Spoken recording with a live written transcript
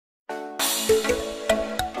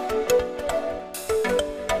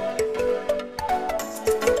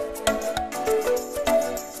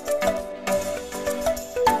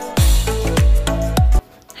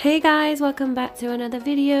guys, welcome back to another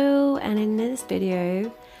video, and in this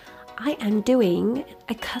video I am doing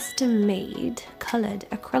a custom made coloured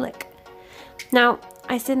acrylic. Now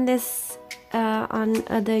I seen this on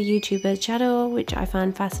other YouTubers' channel, which I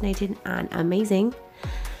found fascinating and amazing,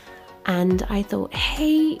 and I thought,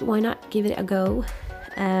 hey, why not give it a go.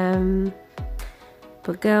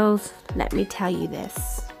 But girls, let me tell you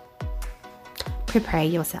this, prepare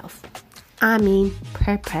yourself. I mean,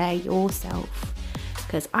 prepare yourself,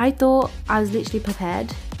 because I thought I was literally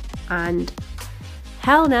prepared, and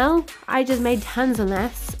hell no, I just made tons of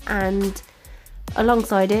mess, and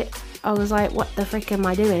alongside it I was like, what the frick am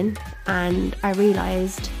I doing? And I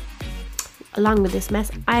realized, along with this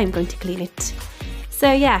mess, I am going to clean it.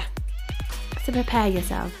 So yeah, so prepare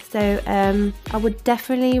yourself. So I would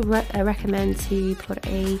definitely recommend to put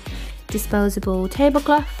a disposable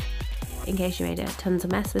tablecloth in case you made tons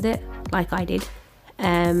of mess with it, like I did.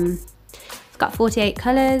 It's got 48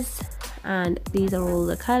 colours, and these are all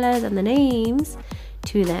the colours and the names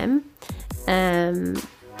to them.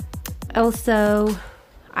 Also,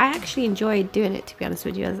 I actually enjoyed doing it, to be honest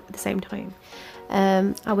with you, at the same time.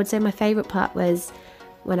 I would say my favourite part was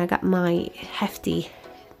when I got my hefty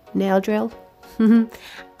nail drill and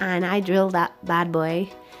I drilled that bad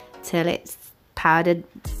boy till it's powdered,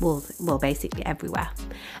 well basically everywhere.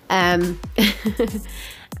 And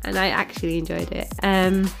I actually enjoyed it.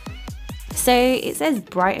 So it says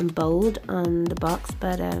bright and bold on the box,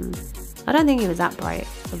 but I don't think it was that bright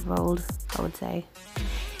or bold, I would say.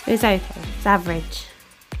 It was okay, it's average.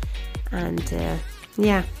 And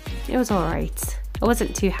yeah, it was alright. I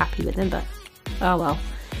wasn't too happy with them, but oh well,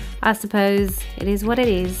 I suppose it is what it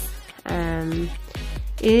is. It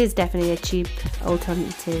is definitely a cheap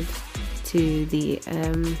alternative to the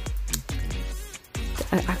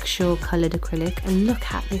actual coloured acrylic. And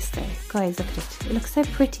look at this though, guys, look at it. It looks so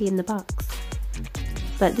pretty in the box,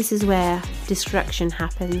 but this is where destruction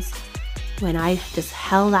happens, when I just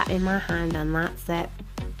held that in my hand, and that's it.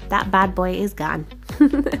 That bad boy is gone.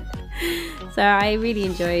 So I really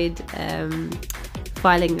enjoyed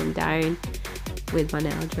filing them down with my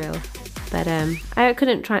nail drill, but I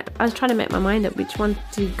was trying to make my mind up which one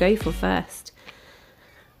to go for first.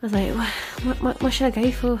 I was like, what should I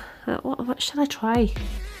go for? What should I try?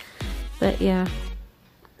 But yeah,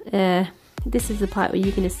 this is the part where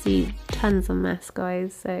you're going to see tons of mess,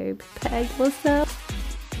 guys, so prepare yourself.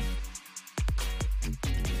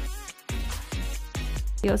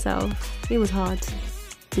 It was hard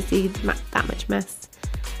to see that much mess,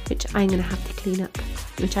 which I'm going to have to clean up,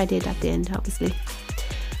 which I did at the end, obviously.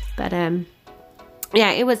 But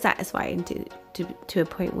yeah, it was satisfying to a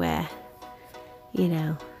point where, you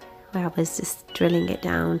know, where I was just drilling it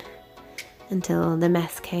down until the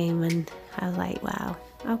mess came, and I was like, wow,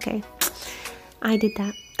 okay, I did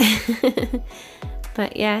that.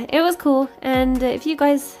 But yeah, it was cool. And if you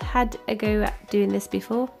guys had a go at doing this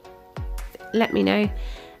before, let me know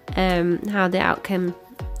how the outcome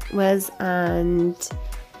was, and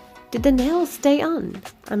did the nails stay on?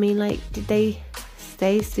 I mean, like, did they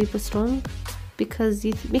stay super strong? Because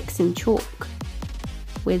you're mixing chalk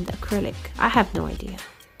with acrylic. I have no idea.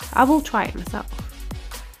 I will try it myself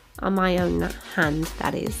on my own hand,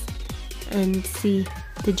 that is, and see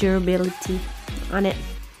the durability on it.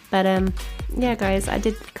 But yeah, guys, I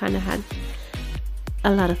did kind of had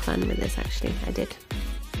a lot of fun with this, actually. I did.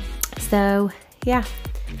 So yeah,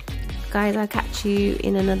 guys, I'll catch you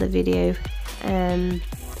in another video.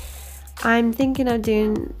 I'm thinking of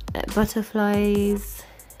doing butterflies,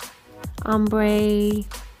 ombre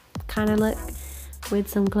kind of look with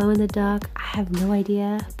some glow in the dark. I have no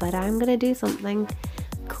idea, but I'm gonna do something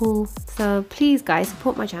cool. So please, guys,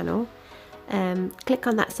 support my channel. Click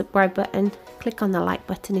on that subscribe button, click on the like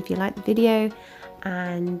button if you like the video,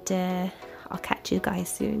 and I'll catch you guys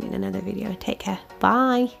soon in another video. Take care,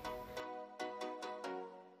 bye.